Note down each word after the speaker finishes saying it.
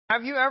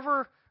Have you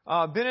ever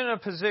been in a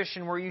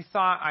position where you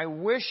thought, I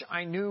wish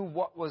I knew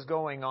what was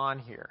going on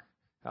here?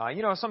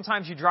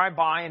 Sometimes you drive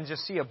by and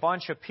just see a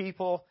bunch of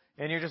people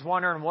and you're just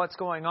wondering what's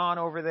going on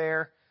over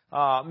there.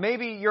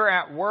 Maybe you're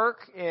at work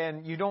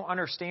and you don't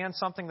understand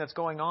something that's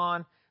going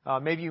on.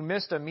 Maybe you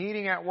missed a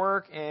meeting at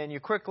work and you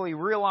quickly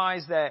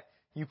realize that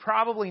you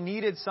probably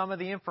needed some of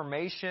the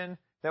information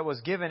that was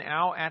given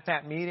out at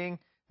that meeting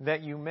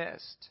that you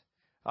missed.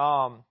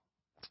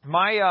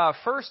 My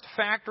first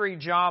factory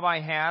job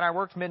I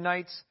worked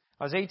midnights.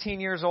 I was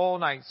 18 years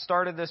old and I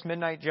started this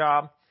midnight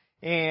job.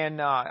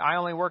 And I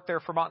only worked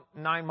there for about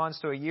 9 months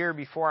to a year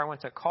before I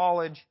went to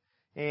college.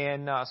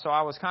 And so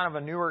I was kind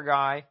of a newer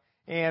guy.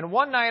 And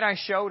one night I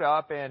showed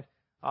up and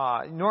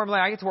normally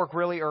I get to work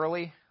really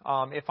early.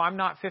 If I'm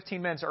not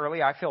 15 minutes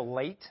early, I feel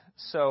late.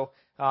 So,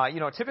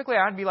 typically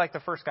I'd be like the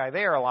first guy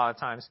there a lot of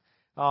times.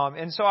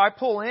 And so I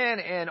pull in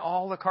and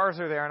all the cars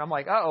are there and I'm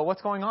like, uh-oh,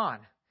 what's going on?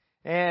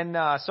 And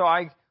so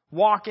I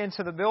walk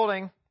into the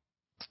building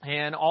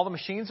and all the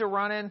machines are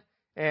running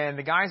and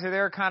the guys are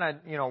there kind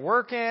of,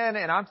 working,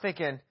 and I'm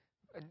thinking,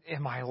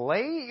 am I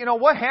late?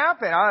 What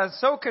happened? I was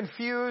so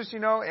confused,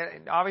 and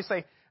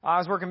obviously I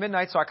was working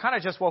midnight, so I kind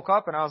of just woke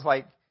up and I was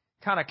like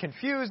kind of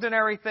confused and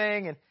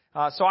everything. And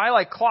so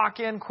I clock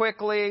in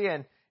quickly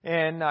and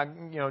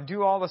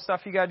do all the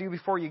stuff you got to do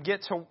before you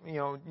get to,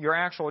 your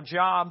actual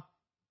job.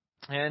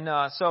 And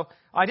so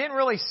I didn't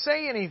really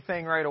say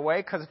anything right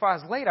away because if I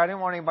was late, I didn't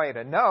want anybody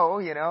to know,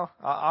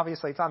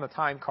 Obviously, it's on the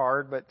time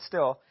card, but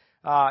still.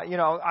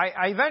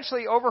 I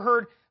eventually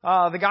overheard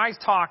the guys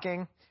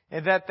talking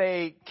and that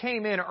they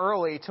came in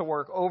early to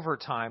work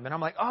overtime. And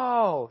I'm like,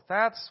 oh,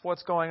 that's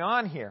what's going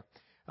on here.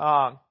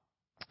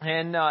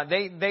 And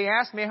they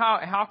asked me,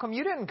 how come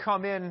you didn't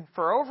come in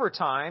for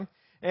overtime?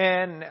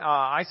 And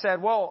I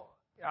said, well,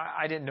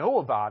 I didn't know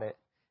about it.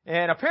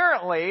 And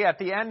apparently, at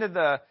the end of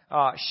the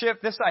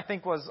shift, this I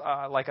think was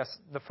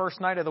the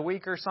first night of the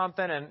week or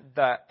something, and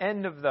the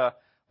end of the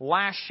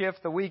last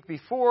shift the week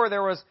before,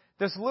 there was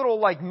this little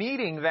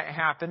meeting that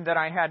happened that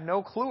I had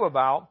no clue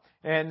about,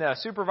 and the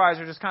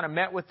supervisor just kind of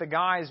met with the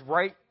guys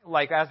right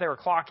as they were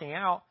clocking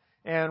out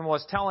and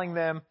was telling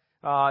them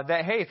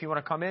that, hey, if you want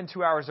to come in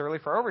 2 hours early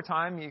for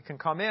overtime, you can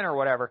come in or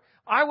whatever.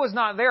 I was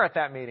not there at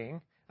that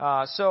meeting,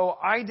 so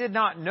I did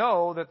not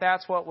know that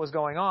that's what was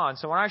going on.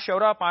 So when I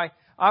showed up,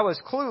 I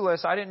was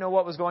clueless. I didn't know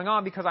what was going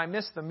on because I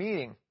missed the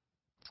meeting.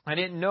 I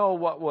didn't know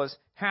what was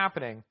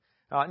happening.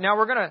 Now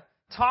we're going to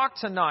talk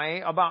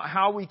tonight about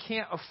how we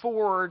can't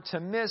afford to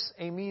miss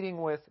a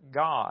meeting with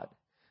God,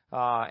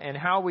 and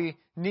how we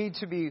need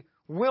to be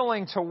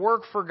willing to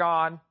work for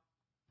God.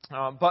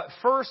 But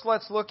first,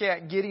 let's look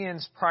at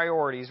Gideon's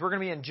priorities. We're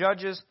going to be in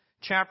Judges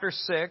chapter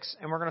 6,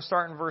 and we're going to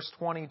start in verse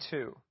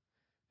 22.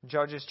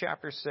 Judges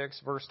chapter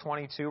 6, verse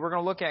 22. We're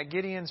going to look at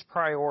Gideon's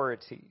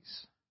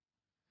priorities.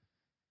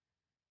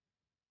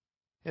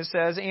 It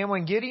says, "And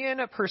when Gideon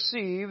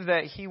perceived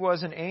that he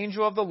was an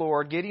angel of the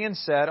Lord, Gideon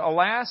said,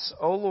 Alas,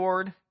 O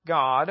Lord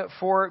God,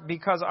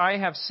 because I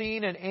have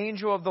seen an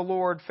angel of the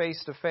Lord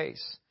face to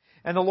face.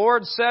 And the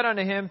Lord said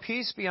unto him,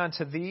 Peace be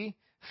unto thee,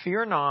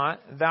 fear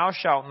not, thou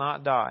shalt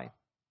not die.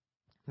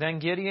 Then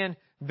Gideon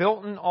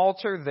built an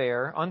altar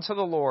there unto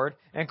the Lord,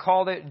 and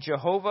called it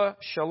Jehovah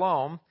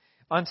Shalom.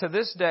 Unto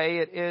this day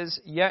it is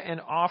yet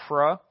an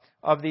Ophrah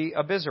of the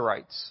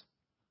Abizarites."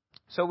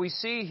 So we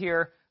see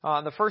here,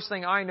 the first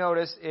thing I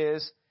notice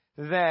is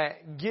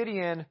that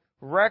Gideon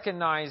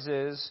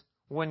recognizes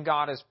when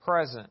God is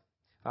present.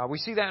 We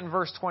see that in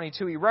verse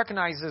 22. He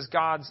recognizes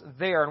God's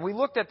there. And we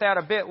looked at that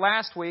a bit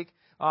last week,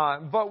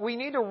 but we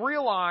need to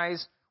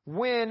realize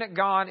when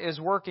God is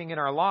working in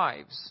our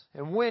lives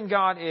and when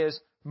God is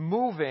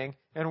moving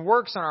and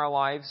works in our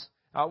lives.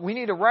 We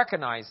need to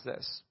recognize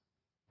this.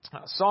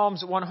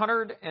 Psalms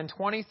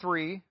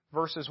 123,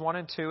 verses 1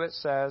 and 2, it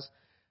says,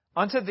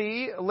 "Unto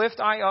thee lift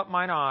I up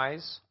mine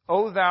eyes,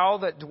 O thou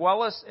that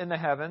dwellest in the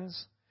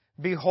heavens.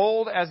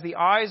 Behold, as the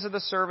eyes of the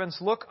servants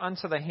look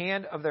unto the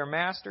hand of their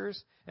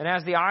masters, and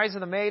as the eyes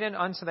of the maiden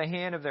unto the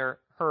hand of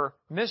her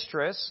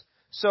mistress,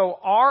 so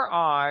our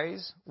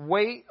eyes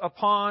wait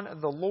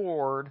upon the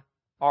Lord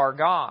our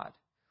God."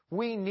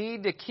 We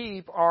need to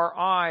keep our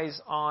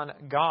eyes on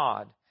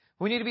God.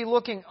 We need to be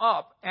looking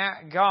up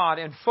at God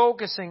and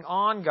focusing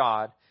on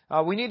God.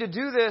 We need to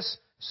do this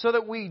so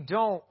that we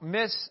don't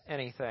miss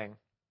anything.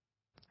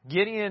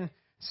 Gideon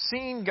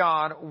seen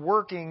God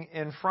working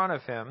in front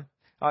of him.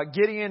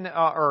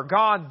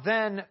 God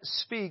then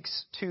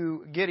speaks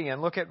to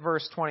Gideon. Look at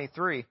verse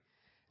 23. It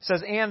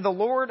says, "And the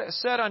Lord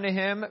said unto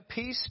him,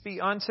 Peace be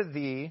unto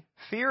thee,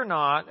 fear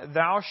not,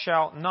 thou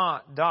shalt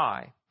not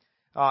die."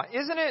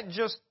 Isn't it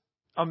just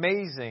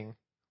amazing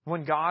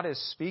when God is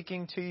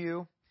speaking to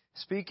you,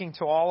 speaking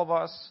to all of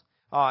us?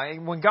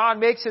 When God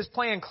makes His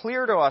plan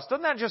clear to us,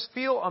 doesn't that just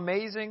feel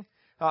amazing?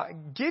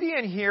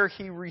 Gideon here,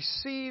 he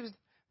receives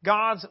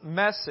God's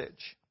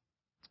message.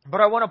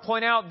 But I want to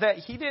point out that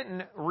he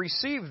didn't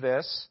receive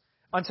this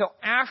until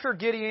after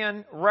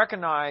Gideon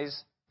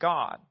recognized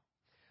God.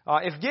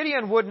 If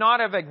Gideon would not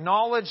have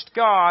acknowledged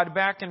God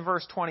back in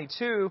verse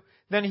 22,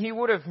 then he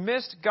would have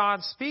missed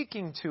God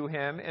speaking to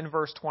him in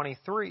verse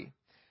 23.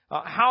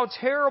 How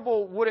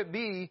terrible would it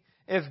be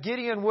if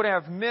Gideon would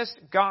have missed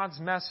God's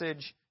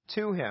message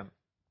to him?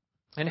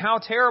 And how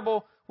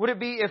terrible would it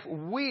be if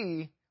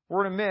we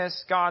were to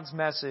miss God's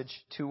message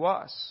to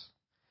us?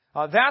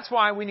 That's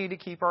why we need to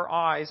keep our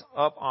eyes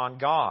up on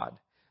God.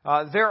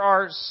 There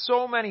are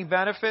so many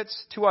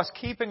benefits to us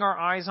keeping our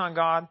eyes on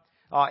God.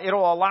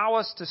 It'll allow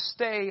us to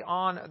stay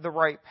on the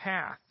right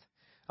path.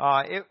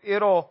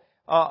 It'll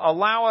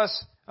allow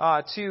us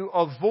to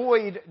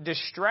avoid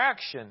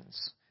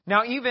distractions.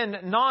 Now, even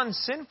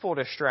non-sinful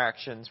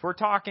distractions. We're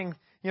talking,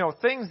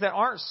 things that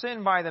aren't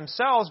sin by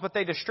themselves, but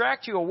they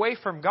distract you away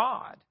from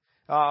God.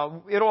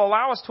 It'll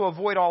allow us to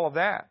avoid all of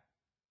that.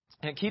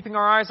 And keeping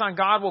our eyes on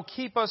God will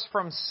keep us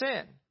from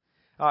sin.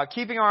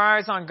 Keeping our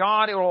eyes on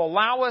God, it will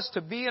allow us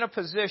to be in a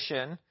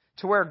position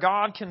to where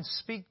God can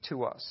speak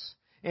to us.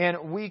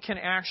 And we can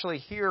actually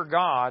hear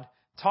God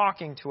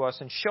talking to us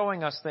and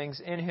showing us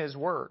things in His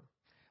Word.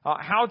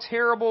 How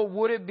terrible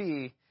would it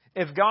be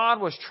if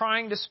God was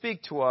trying to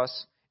speak to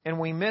us and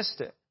we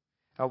missed it?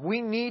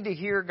 We need to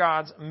hear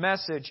God's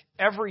message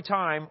every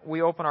time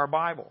we open our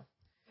Bible.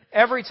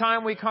 Every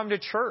time we come to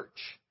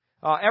church.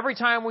 Every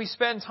time we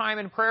spend time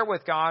in prayer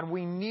with God,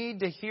 we need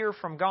to hear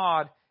from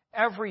God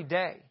every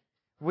day.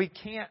 We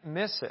can't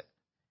miss it.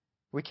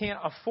 We can't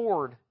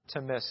afford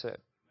to miss it.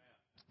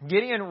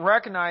 Gideon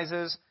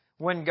recognizes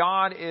when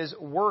God is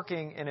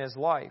working in his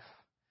life.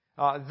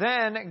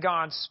 Then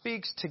God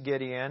speaks to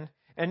Gideon,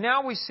 and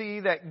now we see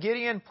that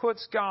Gideon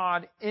puts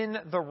God in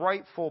the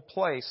rightful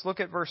place. Look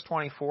at verse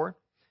 24.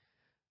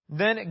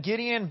 Then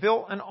Gideon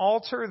built an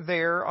altar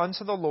there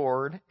unto the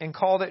Lord and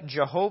called it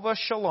Jehovah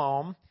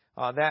Shalom.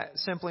 That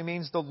simply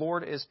means the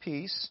Lord is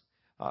peace.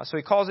 So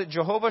he calls it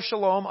Jehovah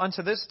Shalom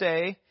unto this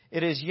day.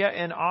 It is yet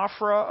an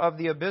Ophrah of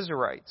the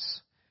Abiezrites.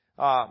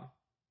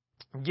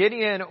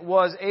 Gideon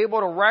was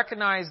able to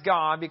recognize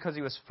God because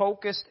he was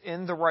focused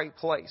in the right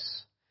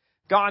place.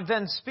 God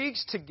then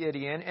speaks to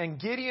Gideon, and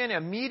Gideon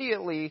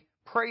immediately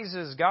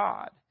praises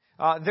God.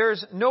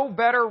 There's no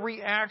better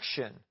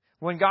reaction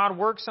when God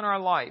works in our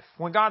life.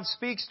 When God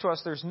speaks to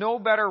us, there's no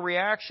better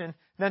reaction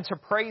than to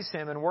praise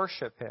Him and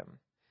worship Him.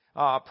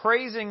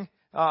 Praising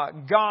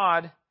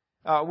God,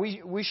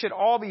 we should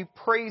all be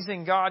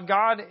praising God.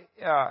 God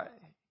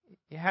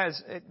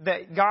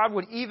that God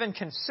would even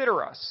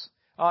consider us.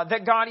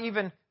 That God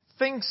even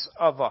thinks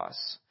of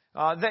us.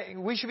 That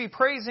we should be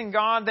praising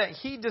God that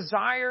He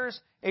desires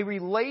a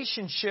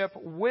relationship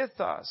with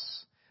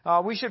us.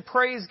 We should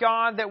praise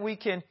God that we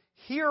can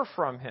hear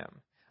from Him.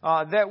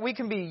 That we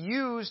can be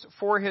used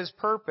for His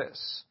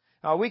purpose.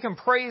 We can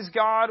praise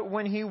God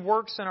when He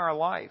works in our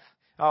life.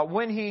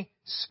 When He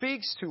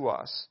speaks to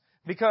us.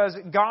 Because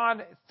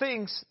God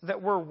thinks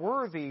that we're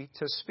worthy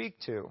to speak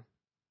to.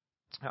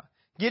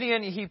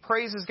 Gideon, he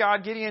praises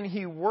God. Gideon,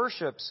 he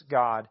worships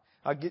God.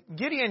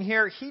 Gideon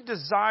here, he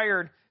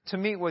desired to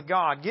meet with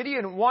God.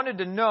 Gideon wanted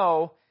to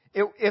know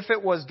if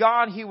it was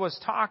God he was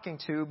talking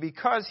to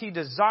because he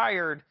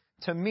desired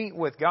to meet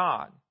with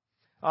God.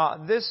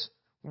 This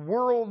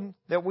world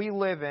that we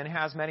live in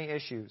has many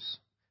issues.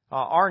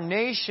 Our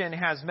nation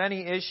has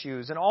many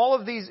issues. And all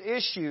of these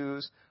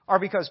issues are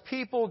because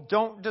people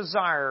don't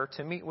desire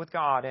to meet with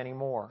God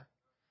anymore.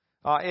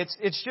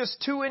 It's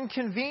just too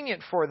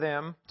inconvenient for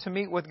them to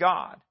meet with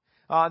God.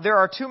 There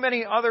are too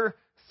many other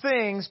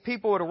things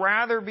people would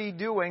rather be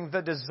doing.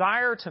 The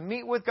desire to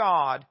meet with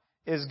God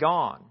is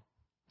gone.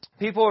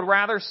 People would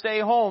rather stay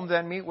home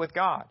than meet with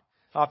God.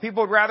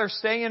 People would rather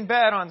stay in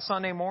bed on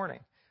Sunday morning.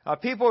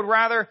 People would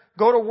rather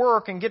go to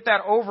work and get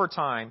that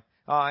overtime.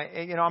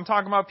 I'm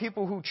talking about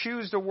people who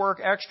choose to work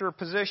extra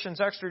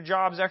positions, extra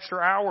jobs, extra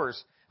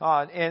hours,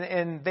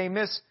 and they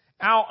miss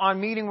out on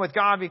meeting with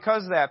God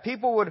because of that.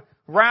 People would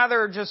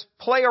rather just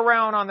play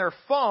around on their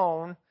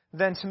phone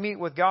than to meet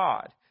with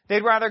God.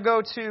 They'd rather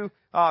go to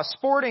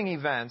sporting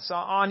events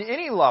on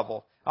any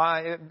level,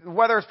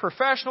 whether it's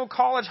professional,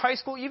 college, high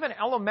school, even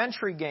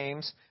elementary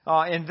games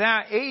in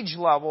that age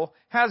level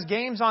has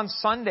games on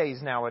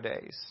Sundays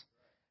nowadays.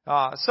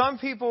 Some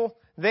people,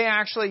 they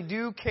actually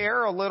do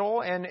care a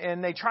little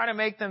and they try to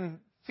make them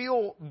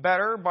feel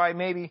better by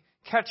maybe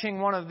catching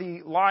one of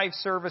the live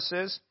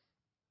services.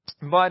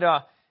 But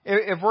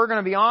if we're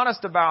going to be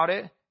honest about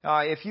it,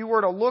 if you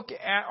were to look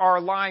at our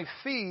live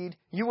feed,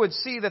 you would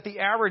see that the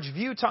average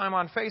view time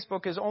on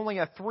Facebook is only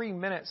a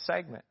 3-minute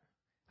segment.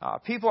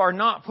 People are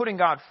not putting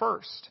God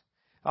first.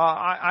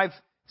 I've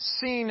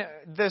seen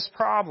this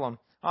problem.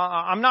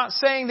 I'm not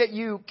saying that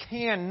you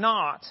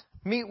cannot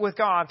meet with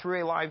God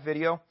through a live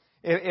video.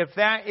 If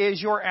that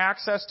is your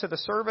access to the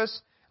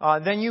service,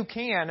 then you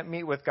can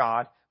meet with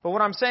God. But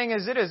what I'm saying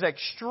is it is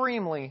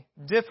extremely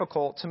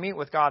difficult to meet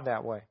with God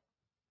that way.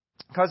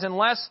 Because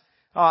unless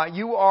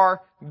you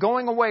are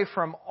going away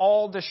from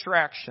all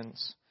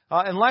distractions,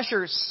 unless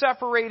you're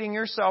separating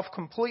yourself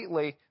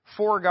completely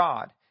for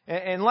God,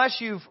 unless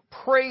you've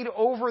prayed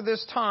over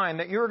this time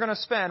that you're going to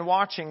spend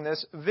watching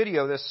this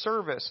video, this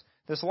service,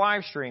 this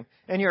live stream,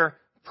 and you're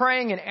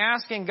praying and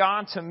asking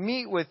God to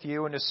meet with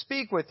you and to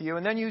speak with you,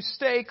 and then you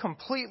stay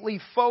completely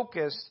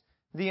focused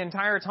the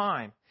entire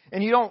time.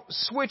 And you don't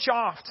switch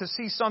off to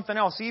see something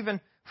else, even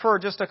for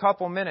just a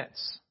couple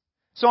minutes.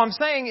 So I'm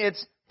saying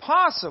it's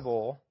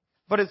possible,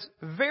 but it's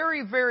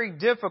very, very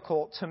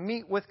difficult to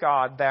meet with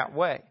God that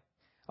way.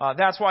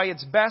 That's why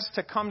it's best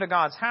to come to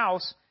God's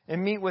house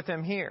and meet with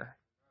Him here.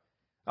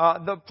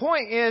 The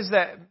point is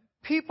that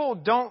people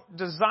don't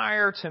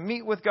desire to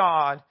meet with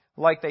God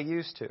like they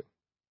used to.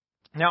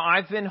 Now,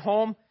 I've been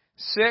home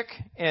sick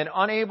and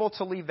unable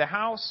to leave the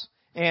house,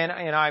 and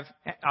I've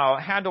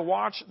had to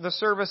watch the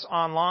service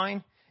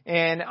online,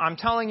 and I'm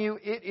telling you,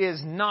 it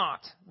is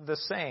not the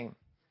same.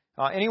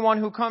 Anyone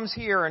who comes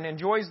here and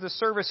enjoys the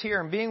service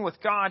here and being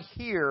with God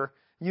here,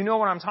 you know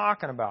what I'm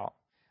talking about.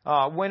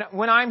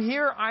 When I'm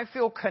here, I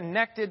feel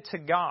connected to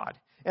God,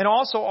 and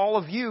also all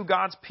of you,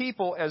 God's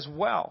people, as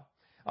well.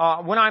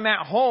 When I'm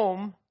at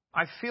home,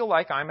 I feel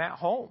like I'm at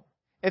home.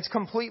 It's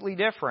completely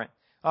different.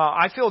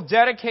 I feel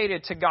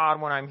dedicated to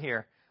God when I'm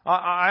here.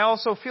 I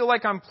also feel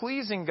like I'm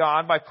pleasing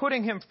God by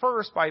putting Him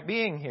first by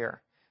being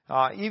here.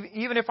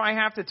 Even if I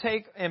have to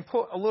take and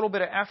put a little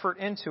bit of effort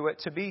into it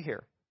to be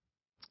here.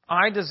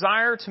 I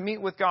desire to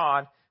meet with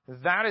God.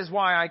 That is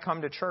why I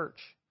come to church.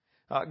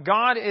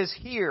 God is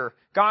here.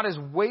 God is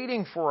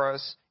waiting for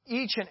us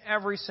each and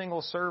every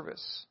single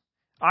service.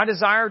 I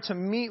desire to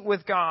meet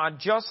with God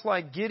just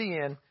like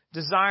Gideon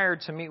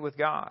desired to meet with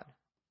God.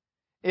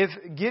 If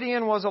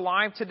Gideon was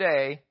alive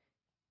today,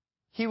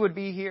 he would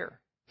be here.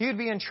 He would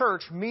be in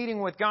church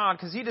meeting with God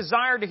because he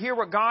desired to hear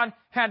what God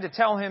had to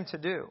tell him to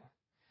do.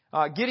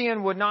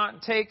 Gideon would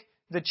not take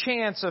the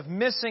chance of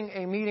missing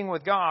a meeting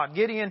with God.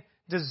 Gideon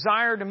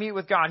desired to meet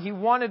with God. He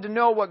wanted to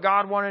know what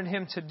God wanted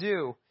him to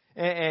do.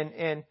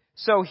 And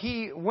so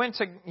he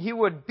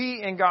would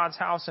be in God's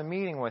house and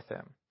meeting with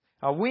Him.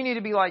 We need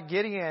to be like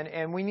Gideon,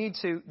 and we need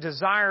to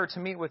desire to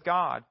meet with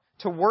God,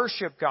 to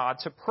worship God,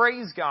 to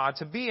praise God,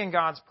 to be in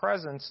God's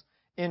presence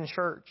in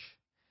church.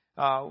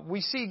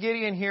 We see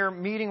Gideon here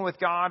meeting with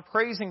God,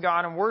 praising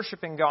God, and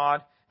worshiping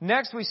God.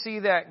 Next, we see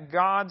that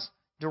God's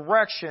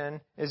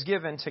direction is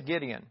given to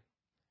Gideon.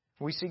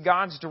 We see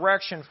God's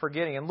direction for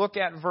Gideon. Look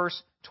at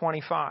verse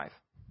 25.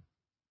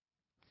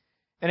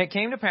 And it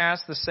came to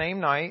pass the same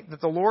night that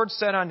the Lord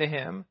said unto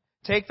him,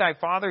 Take thy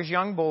father's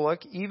young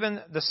bullock, even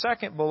the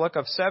second bullock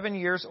of 7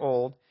 years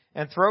old,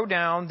 and throw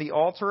down the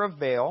altar of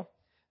Baal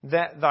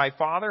that thy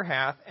father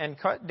hath, and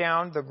cut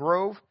down the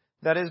grove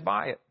that is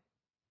by it.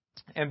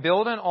 And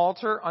build an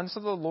altar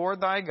unto the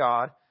Lord thy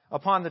God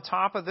upon the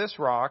top of this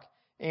rock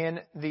in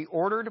the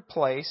ordered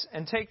place,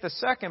 and take the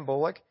second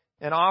bullock,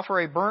 and offer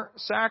a burnt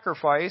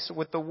sacrifice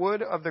with the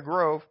wood of the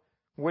grove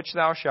which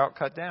thou shalt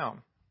cut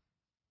down.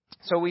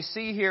 So we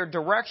see here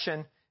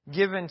direction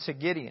given to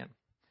Gideon.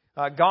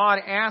 God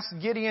asked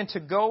Gideon to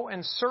go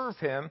and serve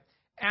Him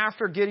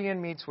after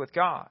Gideon meets with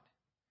God.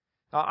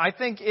 I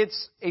think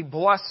it's a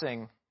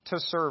blessing to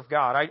serve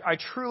God. I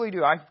truly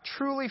do. I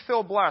truly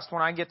feel blessed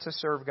when I get to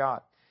serve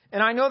God.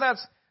 And I know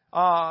that's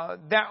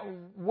that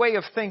way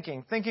of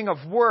thinking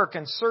of work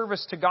and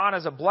service to God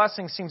as a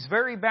blessing seems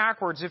very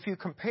backwards if you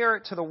compare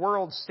it to the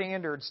world's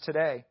standards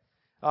today.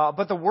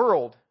 But the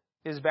world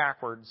is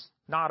backwards,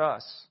 not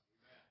us.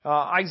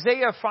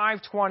 Isaiah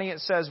 5:20, it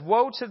says,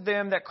 Woe to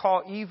them that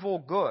call evil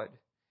good,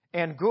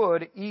 and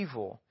good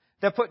evil,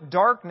 that put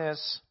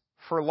darkness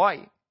for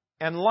light,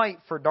 and light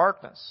for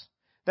darkness,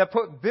 that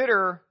put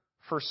bitter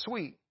for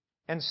sweet,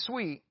 and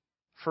sweet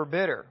for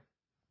bitter.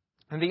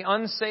 And the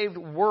unsaved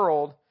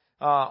world,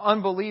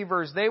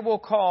 unbelievers, they will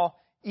call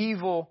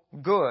evil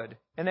good,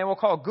 and they will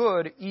call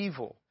good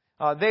evil.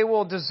 They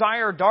will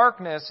desire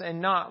darkness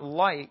and not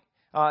light.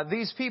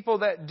 These people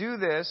that do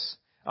this,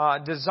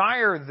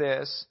 desire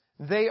this,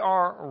 they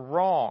are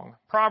wrong.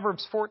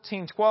 Proverbs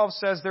 14:12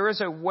 says, There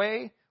is a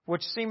way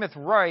which seemeth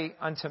right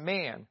unto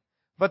man,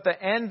 but the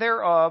end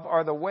thereof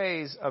are the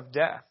ways of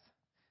death.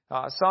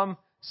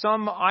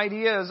 Some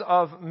ideas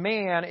of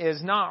man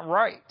is not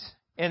right,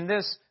 and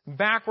this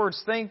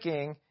backwards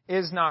thinking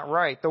is not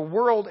right. The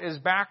world is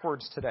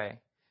backwards today.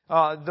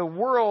 The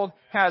world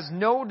has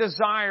no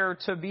desire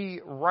to be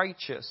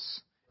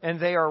righteous, and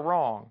they are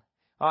wrong.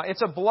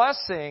 It's a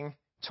blessing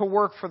to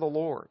work for the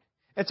Lord.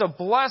 It's a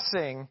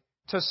blessing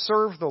to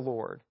serve the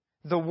Lord.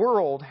 The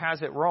world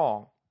has it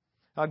wrong.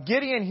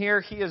 Gideon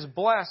here, he is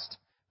blessed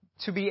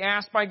to be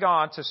asked by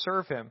God to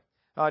serve Him.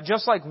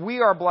 Just like we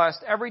are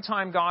blessed every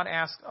time God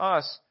asks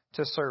us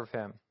to serve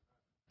Him.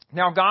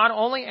 Now, God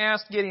only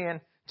asked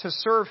Gideon to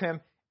serve Him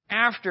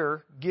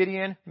after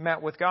Gideon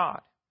met with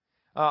God.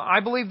 I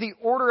believe the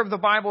order of the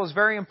Bible is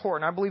very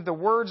important. I believe the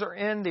words are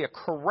in the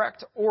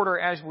correct order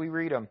as we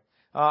read them.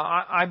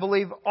 I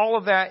believe all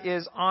of that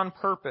is on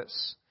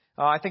purpose.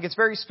 I think it's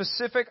very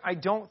specific. I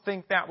don't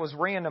think that was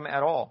random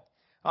at all.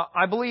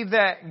 I believe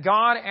that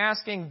God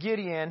asking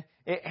Gideon,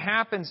 it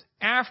happens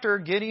after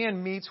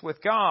Gideon meets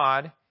with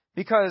God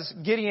because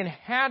Gideon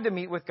had to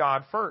meet with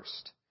God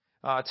first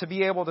to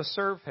be able to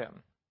serve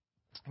Him.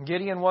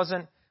 Gideon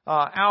wasn't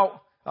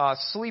out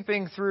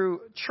sleeping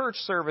through church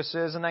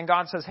services and then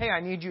God says, Hey, I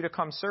need you to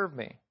come serve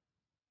me.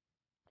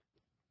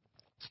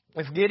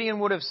 If Gideon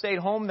would have stayed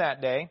home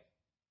that day,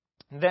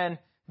 then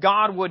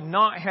God would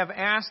not have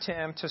asked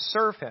him to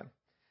serve him.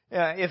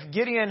 If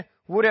Gideon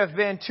would have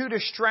been too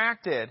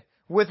distracted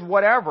with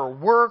whatever,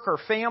 work or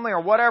family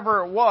or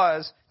whatever it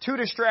was, too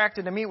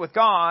distracted to meet with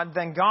God,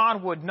 then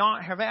God would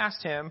not have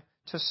asked him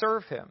to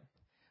serve him.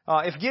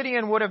 If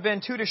Gideon would have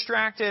been too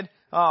distracted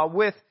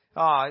with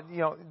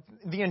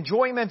the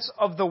enjoyments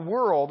of the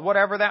world,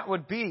 whatever that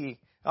would be,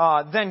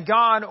 then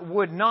God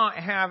would not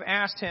have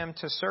asked him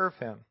to serve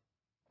him.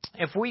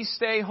 If we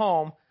stay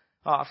home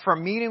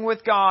from meeting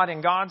with God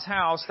in God's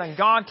house, then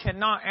God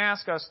cannot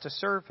ask us to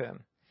serve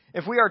him.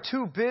 If we are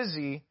too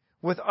busy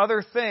with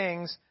other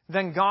things,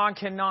 then God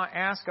cannot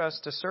ask us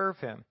to serve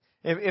him.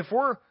 If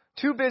we're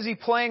too busy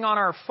playing on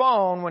our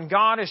phone when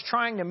God is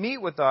trying to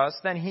meet with us,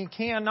 then he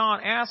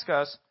cannot ask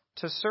us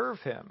to serve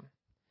him.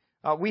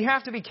 We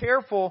have to be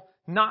careful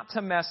not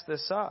to mess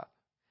this up.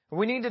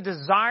 We need to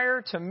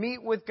desire to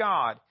meet with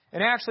God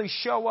and actually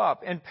show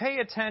up and pay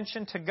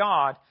attention to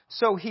God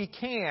so he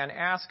can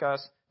ask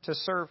us to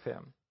serve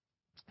him.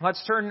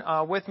 Let's turn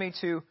with me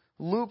to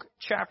Luke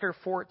chapter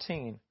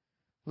 14.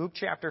 Luke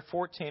chapter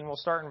 14, we'll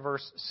start in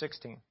verse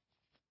 16.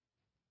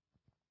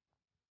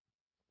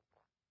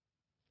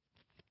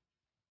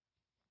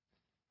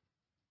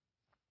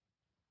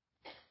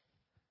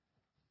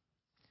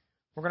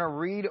 We're going to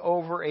read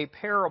over a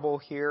parable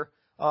here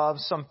of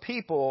some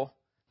people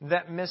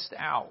that missed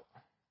out.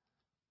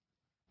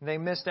 They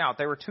missed out.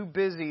 They were too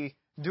busy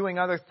doing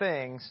other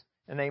things,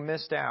 and they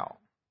missed out.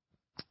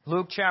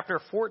 Luke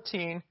chapter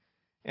 14,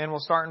 and we'll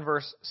start in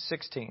verse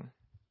 16.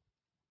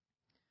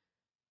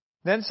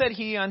 Then said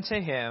he unto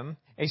him,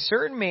 A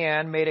certain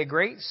man made a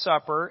great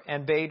supper,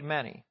 and bade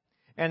many,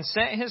 and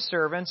sent his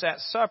servants at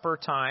supper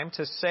time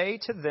to say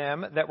to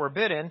them that were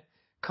bidden,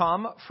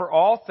 Come, for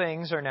all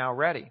things are now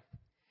ready.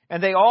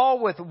 And they all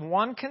with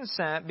one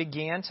consent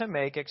began to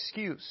make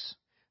excuse.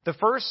 The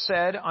first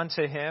said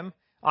unto him,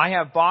 I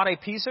have bought a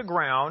piece of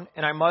ground,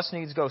 and I must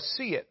needs go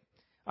see it.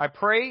 I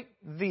pray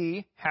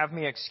thee, have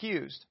me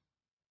excused.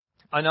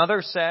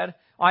 Another said,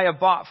 I have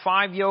bought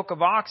 5 yoke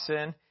of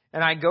oxen,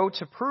 and I go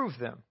to prove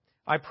them.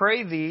 I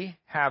pray thee,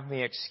 have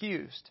me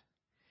excused.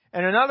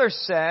 And another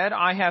said,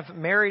 I have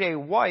married a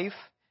wife,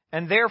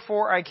 and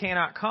therefore I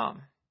cannot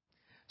come.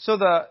 So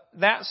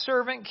that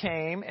servant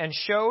came and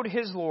showed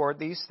his lord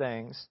these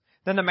things.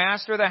 Then the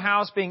master of the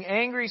house, being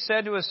angry,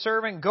 said to his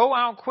servant, Go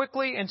out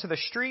quickly into the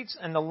streets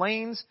and the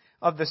lanes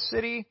of the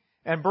city,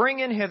 and bring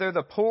in hither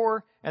the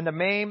poor, and the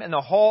maimed, and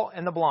the halt,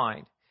 and the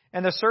blind.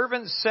 And the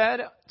servant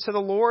said to the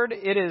Lord,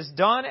 It is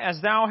done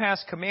as thou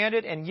hast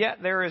commanded, and yet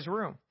there is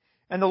room.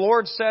 And the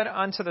Lord said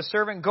unto the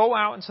servant, Go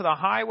out into the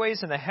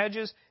highways and the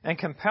hedges, and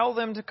compel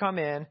them to come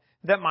in,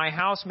 that my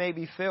house may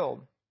be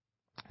filled.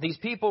 These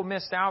people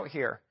missed out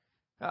here.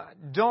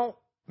 Don't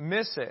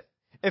miss it.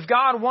 If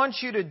God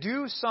wants you to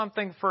do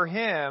something for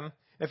him,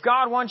 if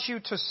God wants you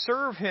to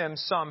serve him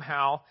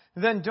somehow,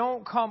 then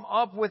don't come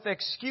up with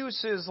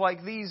excuses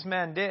like these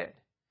men did.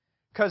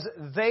 Because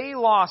they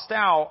lost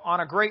out on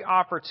a great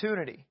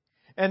opportunity.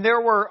 And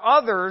there were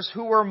others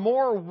who were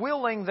more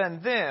willing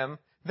than them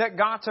that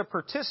got to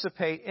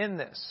participate in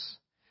this.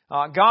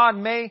 God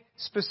may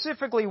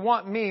specifically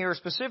want me or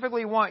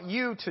specifically want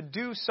you to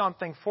do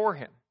something for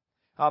him.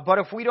 But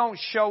if we don't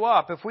show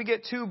up, if we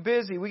get too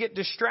busy, we get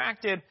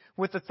distracted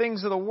with the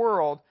things of the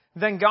world,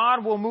 then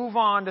God will move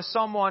on to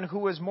someone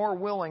who is more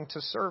willing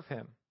to serve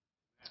him.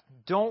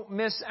 Don't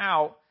miss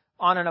out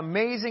on an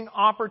amazing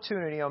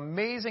opportunity,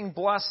 amazing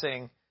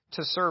blessing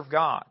to serve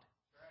God.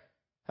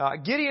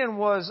 Gideon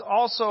was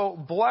also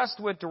blessed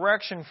with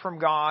direction from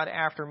God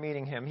after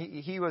meeting him.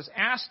 He was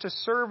asked to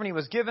serve, and he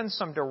was given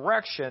some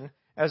direction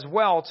as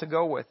well to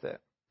go with it.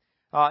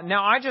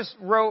 Now, I just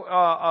wrote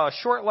a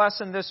short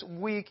lesson this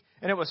week,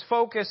 and it was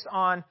focused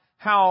on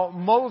how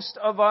most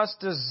of us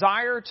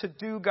desire to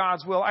do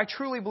God's will. I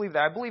truly believe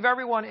that. I believe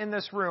everyone in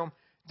this room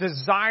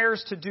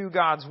desires to do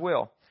God's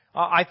will.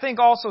 I think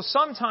also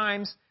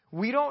sometimes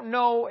we don't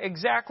know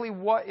exactly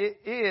what it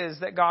is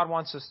that God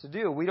wants us to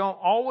do. We don't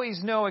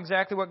always know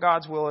exactly what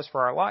God's will is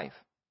for our life.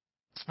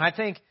 I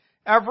think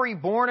every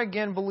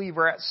born-again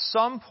believer at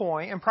some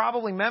point, and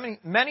probably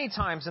many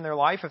times in their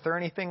life, if they're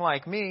anything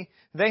like me,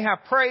 they have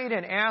prayed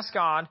and asked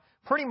God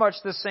pretty much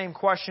the same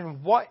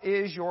question, what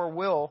is your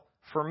will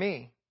for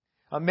me?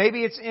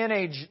 Maybe it's in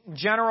a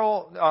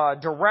general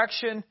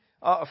direction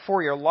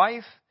for your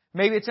life.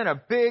 Maybe it's in a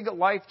big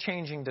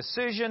life-changing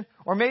decision,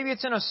 or maybe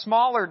it's in a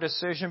smaller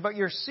decision, but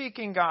you're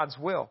seeking God's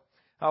will.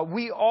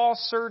 We all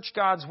search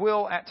God's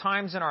will at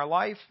times in our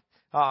life,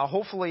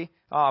 hopefully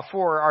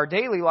for our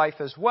daily life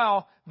as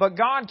well, but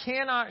God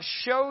cannot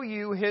show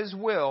you his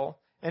will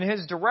and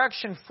his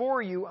direction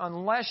for you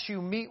unless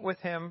you meet with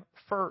him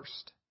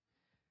first.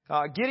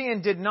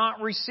 Gideon did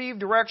not receive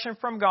direction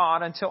from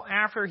God until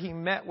after he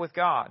met with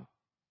God.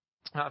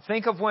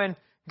 Think of when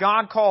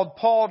God called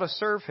Paul to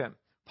serve him.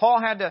 Paul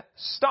had to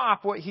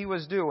stop what he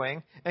was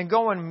doing and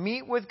go and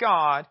meet with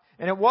God.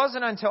 And it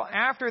wasn't until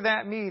after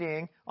that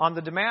meeting on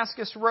the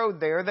Damascus road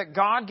there that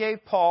God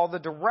gave Paul the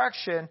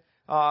direction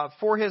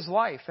for his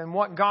life and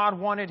what God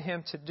wanted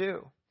him to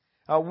do.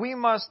 We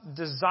must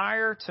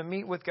desire to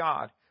meet with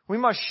God. We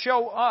must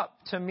show up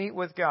to meet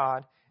with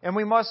God, and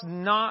we must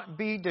not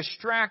be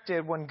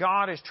distracted when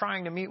God is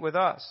trying to meet with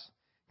us.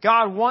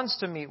 God wants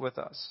to meet with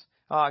us.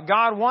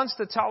 God wants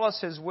to tell us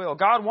His will.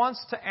 God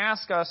wants to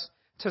ask us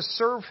to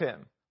serve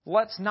Him.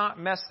 Let's not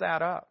mess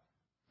that up.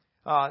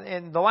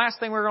 And the last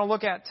thing we're going to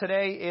look at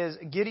today is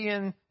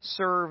Gideon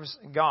serves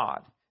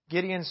God.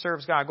 Gideon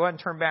serves God. Go ahead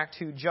and turn back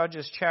to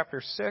Judges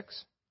chapter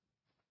 6.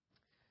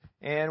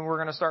 And we're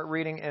going to start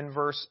reading in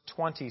verse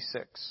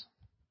 26.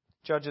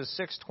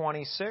 Judges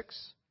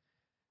 6:26.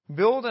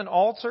 Build an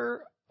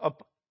altar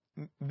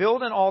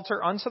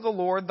unto the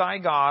Lord thy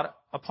God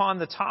upon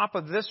the top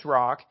of this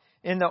rock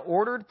in the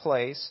ordered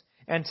place,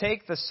 and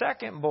take the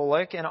second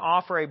bullock and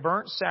offer a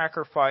burnt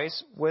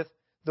sacrifice with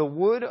the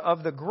wood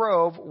of the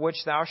grove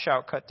which thou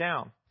shalt cut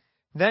down.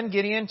 Then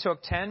Gideon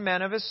took 10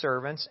 men of his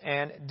servants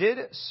and did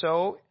as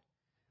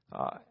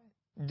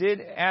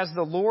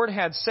the Lord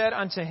had said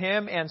unto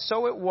him, and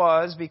so it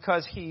was,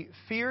 because he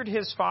feared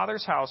his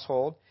father's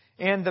household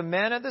and the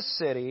men of the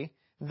city,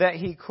 that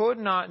he could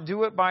not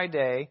do it by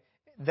day,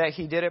 that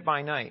he did it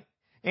by night.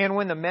 And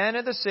when the men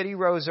of the city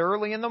rose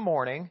early in the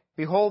morning,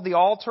 behold, the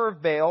altar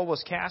of Baal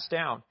was cast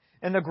down,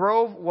 and the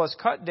grove was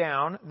cut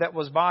down that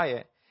was by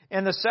it.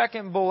 And the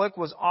second bullock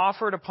was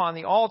offered upon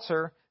the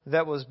altar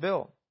that was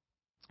built.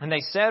 And they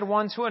said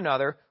one to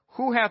another,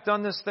 Who hath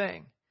done this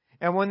thing?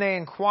 And when they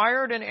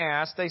inquired and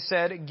asked, they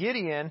said,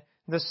 Gideon,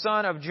 the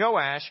son of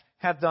Joash,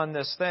 hath done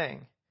this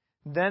thing.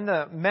 Then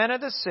the men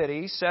of the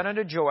city said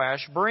unto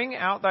Joash, Bring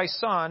out thy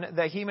son,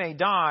 that he may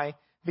die,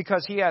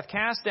 because he hath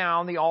cast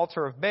down the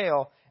altar of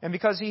Baal, and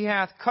because he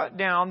hath cut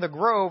down the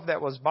grove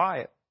that was by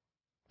it.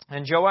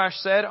 And Joash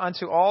said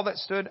unto all that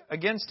stood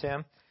against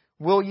him,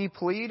 Will ye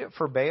plead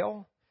for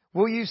Baal?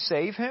 Will you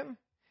save him?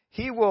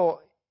 He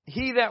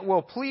that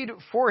will plead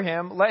for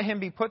him, let him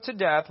be put to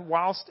death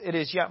whilst it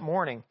is yet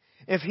morning.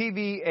 If he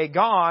be a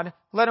god,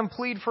 let him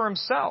plead for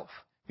himself,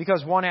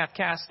 because one hath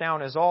cast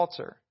down his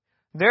altar.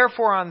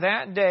 Therefore on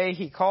that day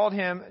he called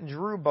him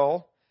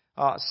Jerubbaal,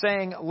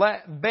 saying,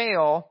 Let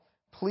Baal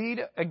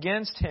plead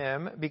against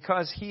him,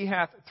 because he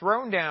hath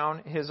thrown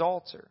down his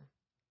altar.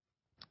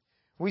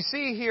 We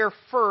see here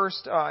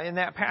first, in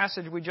that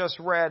passage we just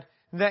read,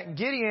 that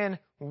Gideon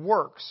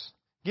works.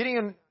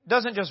 Gideon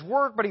doesn't just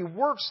work, but he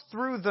works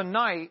through the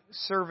night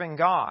serving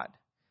God.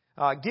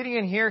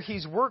 Gideon here,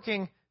 he's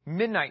working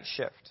midnight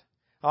shift.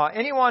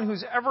 Anyone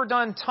who's ever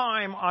done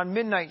time on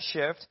midnight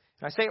shift,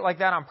 and I say it like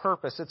that on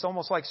purpose, it's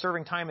almost like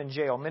serving time in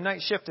jail.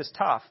 Midnight shift is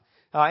tough.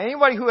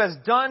 Anybody who has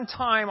done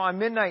time on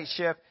midnight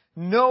shift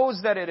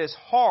knows that it is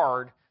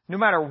hard, no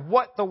matter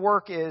what the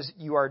work is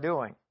you are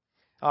doing.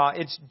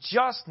 It's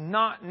just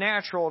not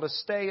natural to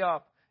stay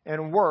up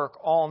and work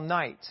all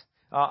night.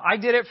 I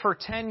did it for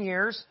 10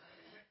 years,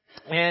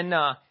 and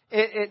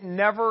it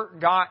never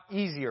got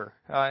easier.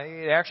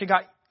 It actually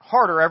got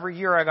harder. Every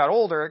year I got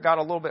older, it got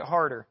a little bit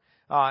harder.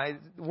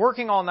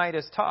 Working all night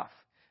is tough.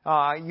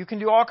 You can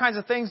do all kinds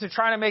of things to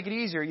try to make it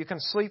easier. You can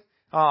sleep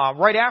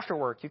right after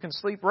work. You can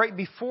sleep right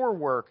before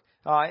work.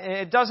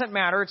 It doesn't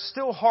matter. It's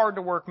still hard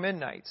to work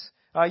midnights.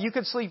 You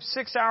could sleep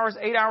 6 hours,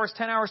 8 hours,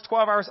 10 hours,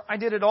 12 hours. I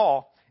did it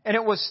all. And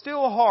it was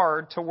still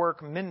hard to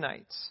work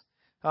midnights.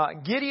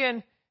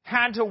 Gideon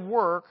had to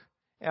work,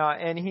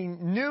 and he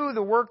knew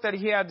the work that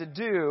he had to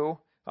do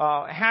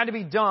had to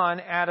be done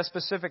at a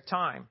specific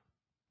time.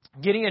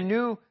 Gideon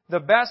knew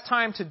the best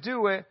time to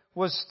do it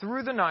was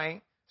through the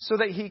night so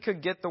that he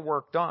could get the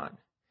work done.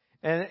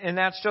 And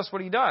that's just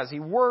what he does. He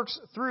works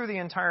through the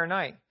entire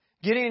night.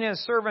 Gideon and his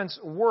servants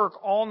work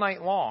all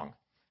night long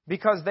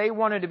because they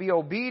wanted to be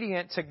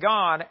obedient to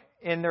God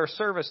in their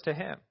service to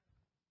Him.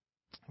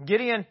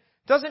 Gideon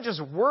doesn't just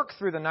work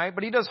through the night,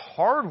 but he does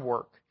hard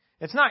work.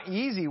 It's not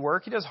easy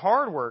work. He does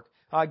hard work.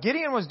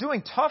 Gideon was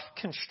doing tough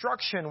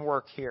construction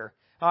work here.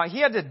 He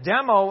had to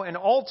demo an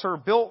altar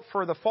built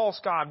for the false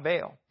god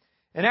Baal.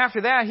 And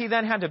after that, he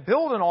then had to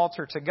build an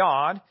altar to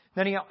God.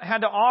 Then he had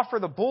to offer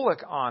the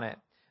bullock on it.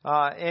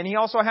 And he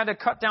also had to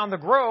cut down the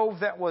grove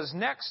that was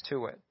next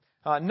to it.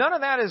 None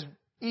of that is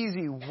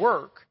easy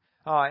work.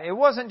 It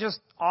wasn't just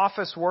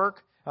office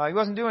work. He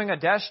wasn't doing a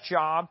desk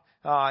job.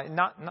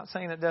 Not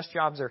saying that desk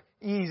jobs are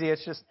easy.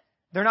 It's just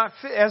they're not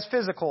as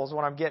physical as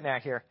what I'm getting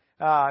at here.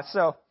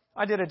 So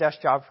I did a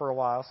desk job for a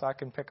while, so I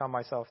can pick on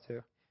myself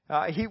too.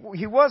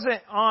 He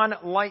wasn't on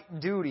light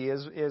duty,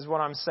 is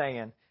what I'm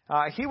saying.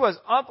 He was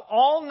up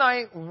all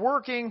night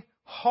working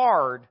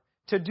hard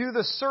to do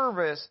the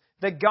service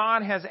that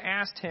God has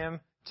asked him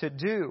to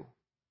do.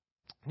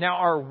 Now,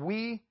 are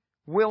we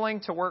willing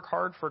to work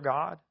hard for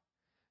God?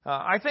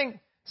 I think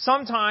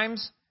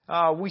sometimes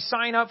we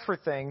sign up for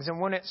things,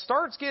 and when it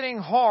starts getting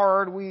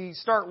hard, we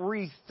start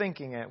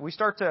rethinking it. We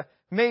start to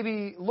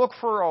maybe look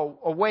for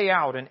a way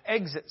out, an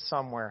exit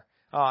somewhere.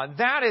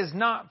 That is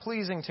not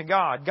pleasing to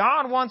God.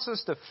 God wants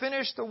us to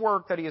finish the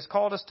work that He has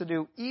called us to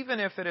do, even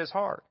if it is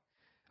hard.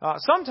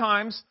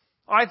 Sometimes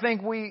I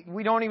think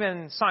we don't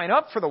even sign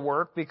up for the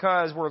work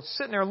because we're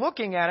sitting there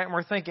looking at it and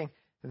we're thinking,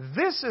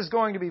 this is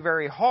going to be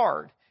very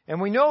hard. And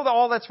we know that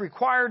all that's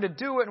required to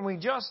do it, and we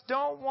just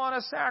don't want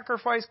to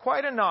sacrifice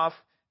quite enough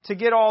to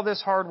get all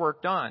this hard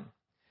work done.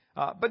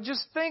 But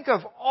just think of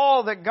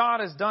all that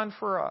God has done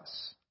for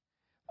us.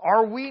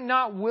 Are we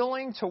not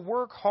willing to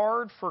work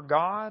hard for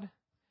God?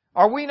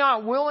 Are we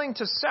not willing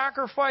to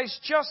sacrifice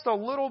just a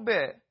little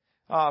bit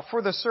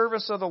for the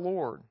service of the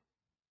Lord?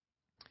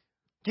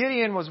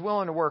 Gideon was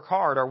willing to work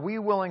hard. Are we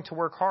willing to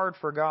work hard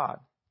for God?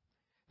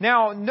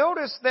 Now,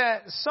 notice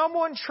that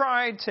someone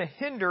tried to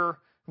hinder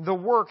the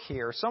work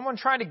here. Someone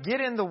tried to get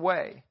in the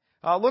way.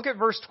 Look at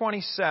verse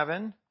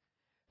 27.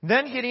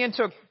 Then Gideon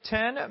took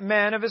 10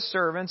 men of his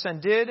servants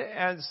and did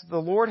as the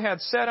Lord had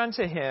said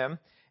unto him.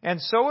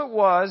 And so it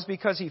was,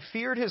 because he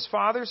feared his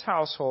father's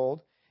household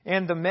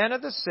and the men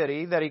of the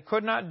city, that he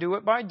could not do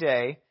it by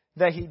day,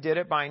 that he did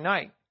it by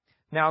night.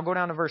 Now go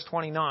down to verse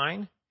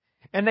 29.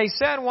 And they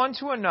said one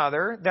to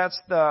another, that's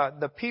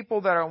the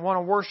people that want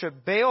to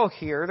worship Baal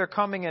here. They're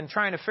coming and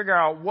trying to figure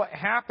out what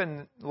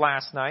happened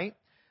last night.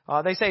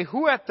 They say,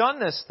 who hath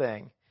done this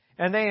thing?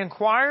 And they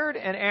inquired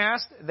and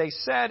asked. They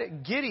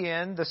said,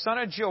 Gideon, the son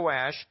of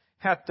Joash,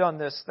 hath done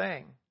this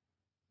thing.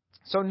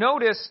 So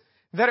notice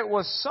that it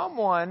was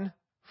someone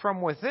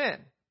from within.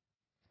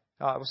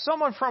 It was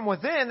someone from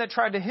within that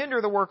tried to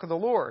hinder the work of the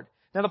Lord.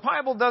 Now, the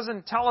Bible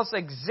doesn't tell us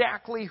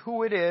exactly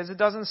who it is. It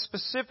doesn't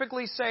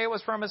specifically say it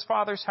was from his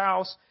father's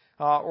house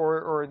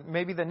or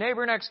maybe the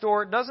neighbor next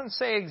door. It doesn't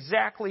say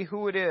exactly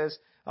who it is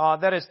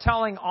that is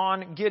telling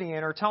on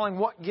Gideon or telling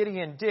what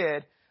Gideon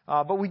did.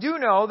 But we do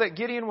know that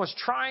Gideon was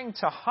trying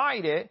to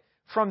hide it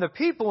from the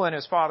people in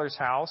his father's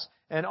house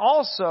and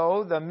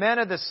also the men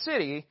of the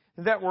city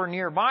that were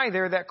nearby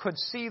there that could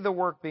see the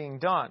work being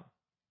done.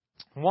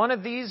 One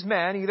of these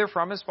men, either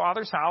from his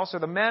father's house or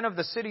the men of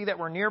the city that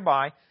were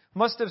nearby,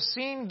 must have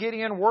seen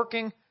Gideon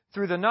working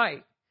through the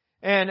night.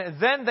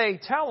 And then they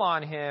tell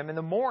on him in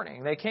the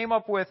morning. They came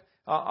up with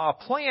a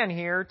plan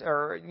here,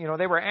 or,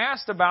 they were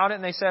asked about it,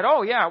 and they said,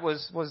 oh yeah, it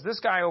was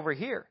this guy over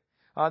here.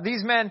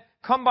 These men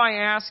come by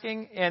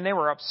asking, and they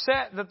were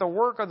upset that the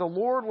work of the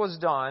Lord was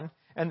done,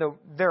 and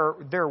they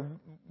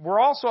were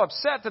also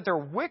upset that their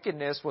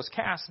wickedness was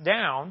cast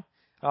down.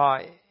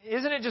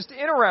 Isn't it just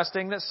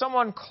interesting that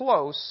someone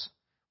close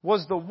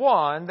was the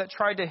one that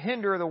tried to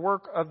hinder the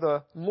work of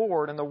the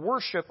Lord and the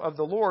worship of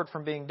the Lord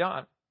from being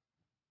done?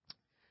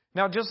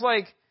 Now, just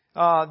like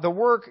the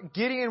work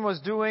Gideon was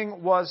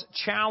doing was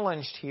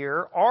challenged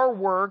here, our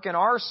work and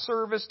our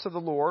service to the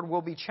Lord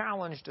will be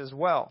challenged as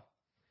well.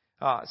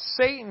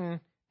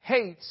 Satan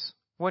hates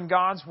when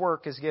God's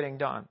work is getting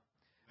done.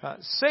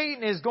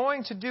 Satan is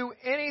going to do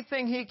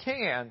anything he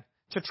can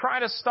to try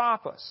to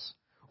stop us,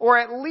 or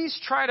at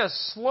least try to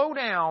slow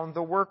down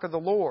the work of the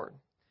Lord.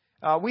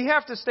 We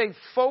have to stay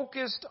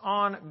focused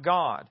on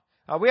God.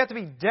 We have to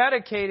be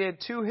dedicated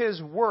to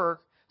His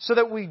work so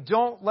that we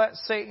don't let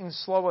Satan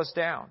slow us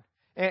down.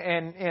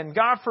 And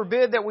God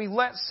forbid that we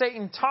let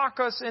Satan talk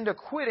us into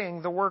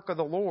quitting the work of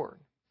the Lord.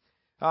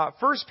 1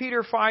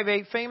 Peter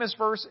 5:8, famous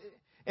verse,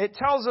 it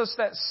tells us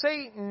that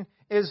Satan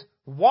is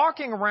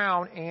walking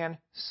around and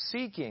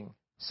seeking.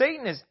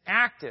 Satan is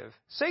active.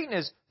 Satan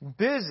is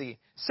busy.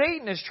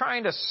 Satan is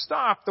trying to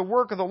stop the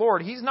work of the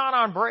Lord. He's not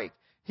on break.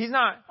 He's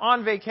not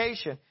on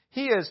vacation.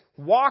 He is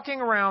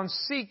walking around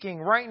seeking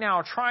right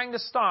now, trying to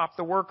stop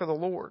the work of the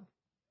Lord.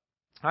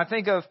 I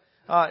think of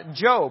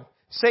Job.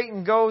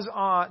 Satan goes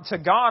to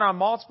God on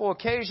multiple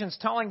occasions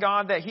telling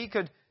God that he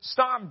could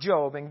stop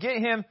Job and get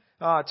him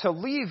to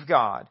leave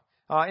God.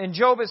 In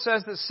Job it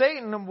says that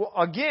Satan,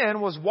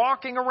 again, was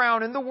walking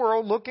around in the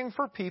world looking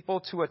for people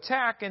to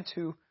attack and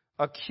to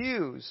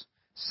accuse.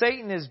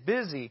 Satan is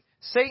busy.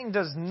 Satan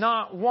does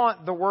not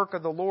want the work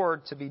of the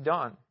Lord to be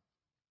done.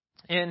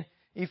 In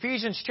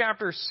Ephesians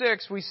chapter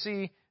 6, we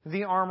see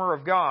the armor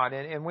of God.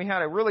 And we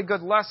had a really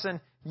good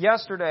lesson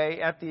yesterday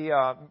at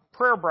the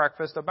prayer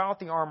breakfast about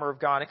the armor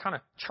of God. It kind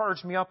of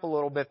charged me up a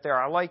little bit there.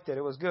 I liked it.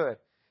 It was good.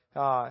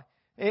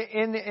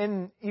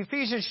 In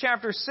Ephesians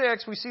chapter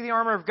 6, we see the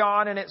armor of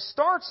God, and it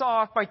starts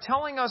off by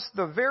telling us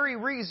the very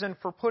reason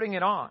for putting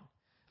it on.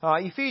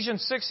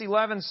 Ephesians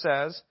 6:11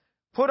 says,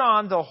 "Put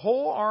on the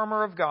whole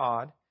armor of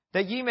God,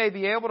 that ye may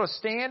be able to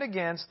stand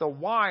against the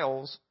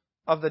wiles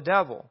of the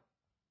devil."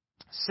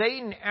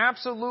 Satan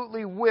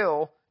absolutely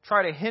will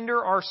try to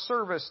hinder our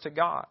service to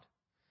God.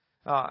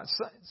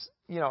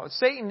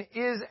 Satan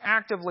is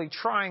actively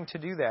trying to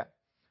do that.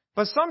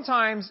 But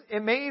sometimes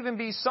it may even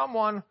be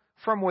someone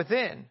from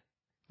within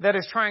that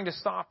is trying to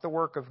stop the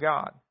work of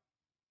God.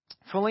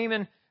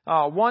 Philemon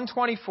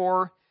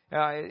 1:24,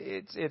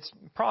 it's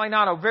probably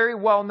not a very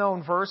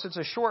well-known verse. It's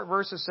a short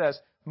verse. It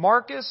says,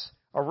 "Marcus,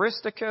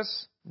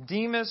 Aristarchus,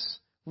 Demas,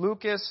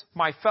 Lucas,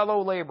 my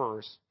fellow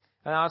laborers."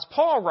 And now it's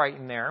Paul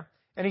writing there,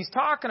 and he's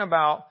talking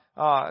about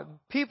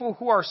people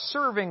who are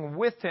serving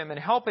with him and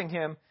helping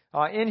him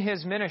in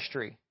his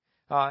ministry.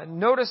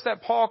 Notice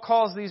that Paul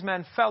calls these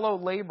men fellow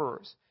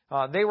laborers.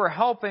 They were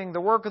helping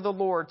the work of the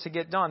Lord to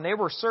get done. They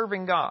were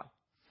serving God.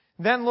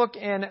 Then look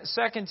in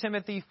 2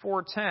 Timothy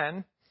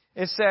 4:10.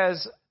 It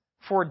says,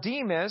 "For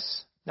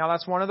Demas," now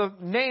that's one of the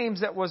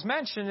names that was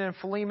mentioned in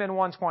Philemon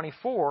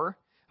 1:24.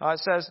 It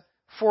says,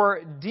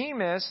 For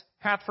Demas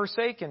hath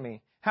forsaken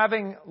me,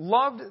 having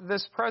loved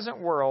this present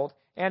world,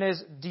 and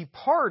is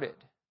departed.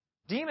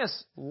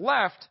 Demas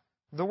left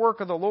the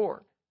work of the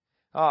Lord.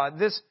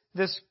 This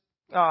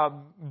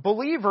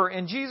believer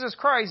in Jesus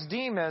Christ,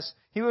 Demas,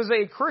 he was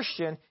a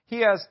Christian. He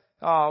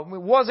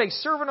was a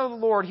servant of the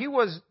Lord. He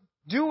was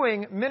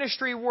doing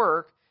ministry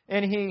work,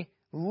 and he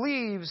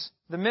leaves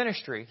the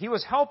ministry. He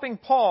was helping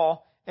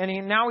Paul,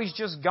 and now he's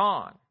just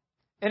gone.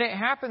 And it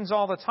happens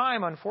all the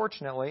time,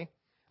 unfortunately.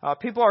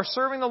 People are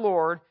serving the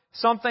Lord.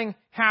 Something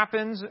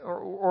happens,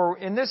 or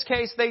in this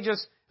case,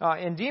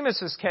 in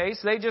Demas' case,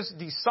 they just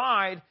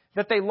decide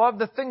that they love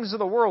the things of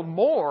the world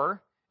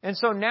more. And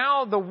so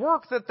now the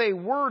work that they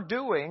were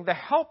doing, the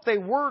help they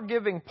were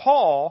giving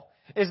Paul,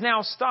 is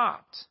now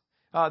stopped.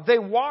 They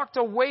walked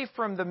away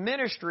from the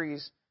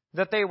ministries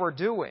that they were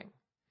doing.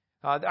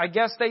 I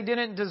guess they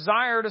didn't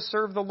desire to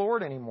serve the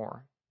Lord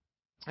anymore.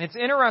 It's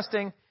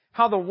interesting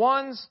how the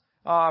ones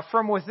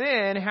from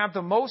within have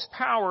the most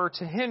power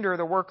to hinder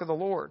the work of the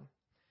Lord.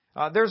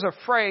 There's a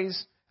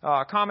phrase,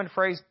 a common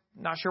phrase,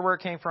 not sure where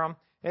it came from.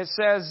 It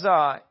says,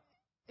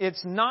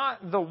 it's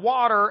not the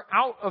water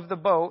out of the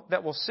boat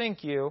that will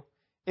sink you.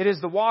 It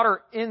is the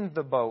water in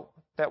the boat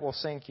that will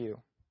sink you.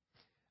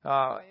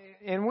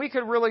 And we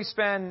could really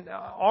spend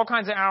all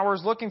kinds of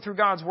hours looking through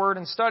God's Word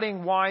and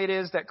studying why it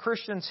is that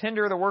Christians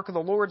hinder the work of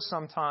the Lord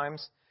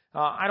sometimes.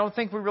 I don't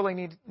think we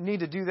really need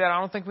to do that. I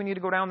don't think we need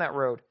to go down that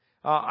road.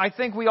 I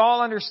think we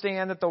all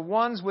understand that the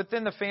ones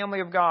within the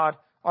family of God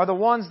are the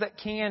ones that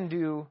can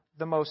do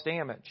the most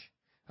damage,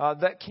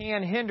 that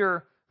can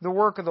hinder the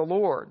work of the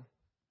Lord.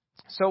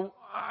 So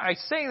I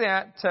say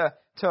that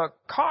to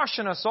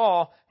caution us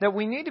all that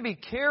we need to be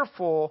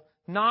careful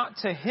not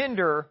to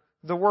hinder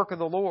the work of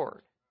the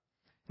Lord.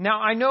 Now,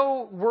 I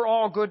know we're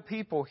all good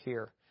people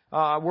here.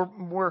 I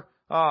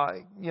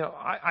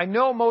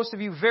know most of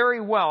you very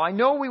well. I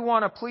know we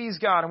want to please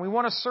God and we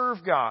want to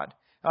serve God.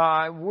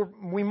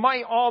 We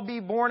might all be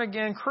born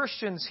again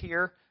Christians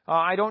here.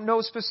 I don't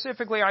know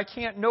specifically. I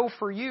can't know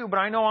for you, but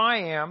I know I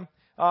am.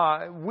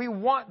 We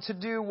want to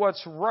do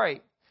what's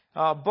right.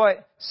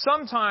 But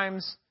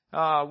sometimes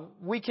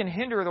we can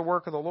hinder the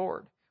work of the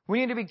Lord.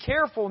 We need to be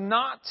careful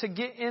not to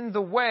get in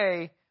the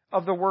way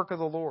of the work of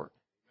the Lord.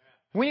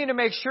 We need to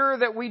make sure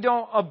that we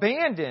don't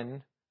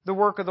abandon the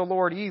work of the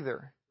Lord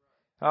either.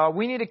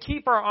 We need to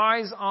keep our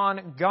eyes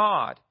on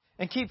God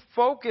and keep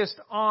focused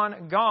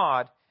on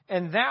God,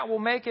 and that will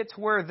make it to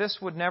where this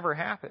would never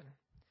happen.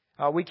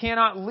 We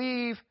cannot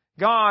leave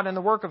God and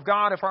the work of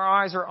God if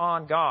our eyes are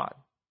on God.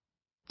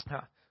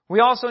 We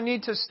also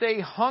need to stay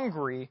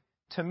hungry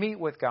to meet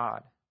with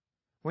God.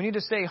 We need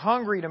to stay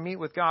hungry to meet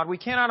with God. We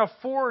cannot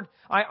afford,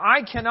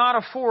 I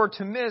cannot afford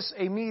to miss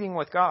a meeting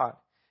with God.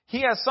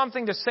 He has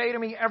something to say to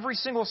me every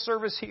single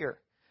service here.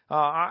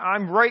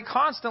 I'm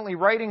constantly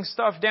writing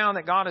stuff down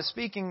that God is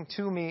speaking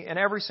to me in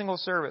every single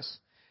service.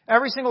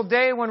 Every single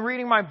day when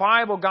reading my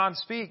Bible, God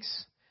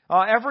speaks.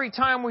 Every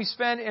time we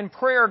spend in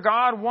prayer,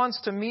 God wants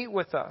to meet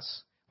with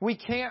us. We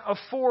can't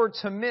afford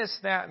to miss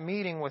that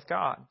meeting with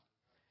God.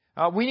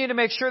 We need to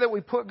make sure that we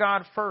put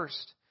God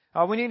first.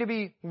 We need to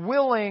be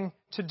willing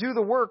to do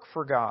the work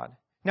for God.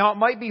 Now, it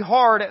might be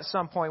hard at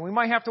some point. We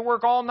might have to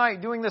work all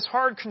night doing this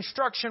hard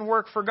construction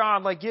work for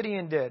God like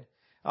Gideon did.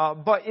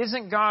 But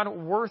isn't God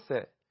worth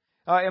it?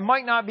 It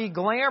might not be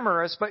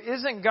glamorous, but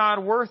isn't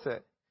God worth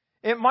it?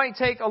 It might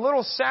take a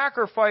little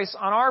sacrifice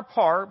on our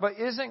part, but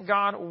isn't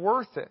God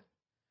worth it?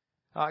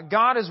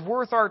 God is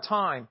worth our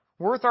time,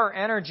 worth our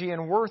energy,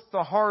 and worth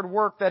the hard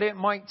work that it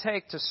might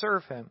take to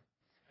serve Him.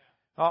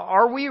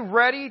 Are we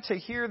ready to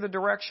hear the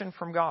direction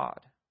from God?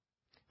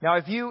 Now,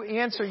 if you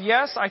answer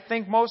yes, I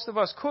think most of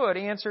us could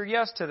answer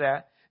yes to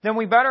that, then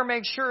we better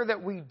make sure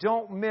that we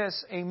don't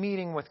miss a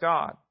meeting with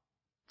God.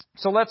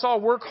 So let's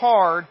all work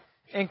hard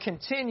and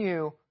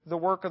continue the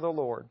work of the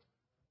Lord.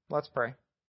 Let's pray.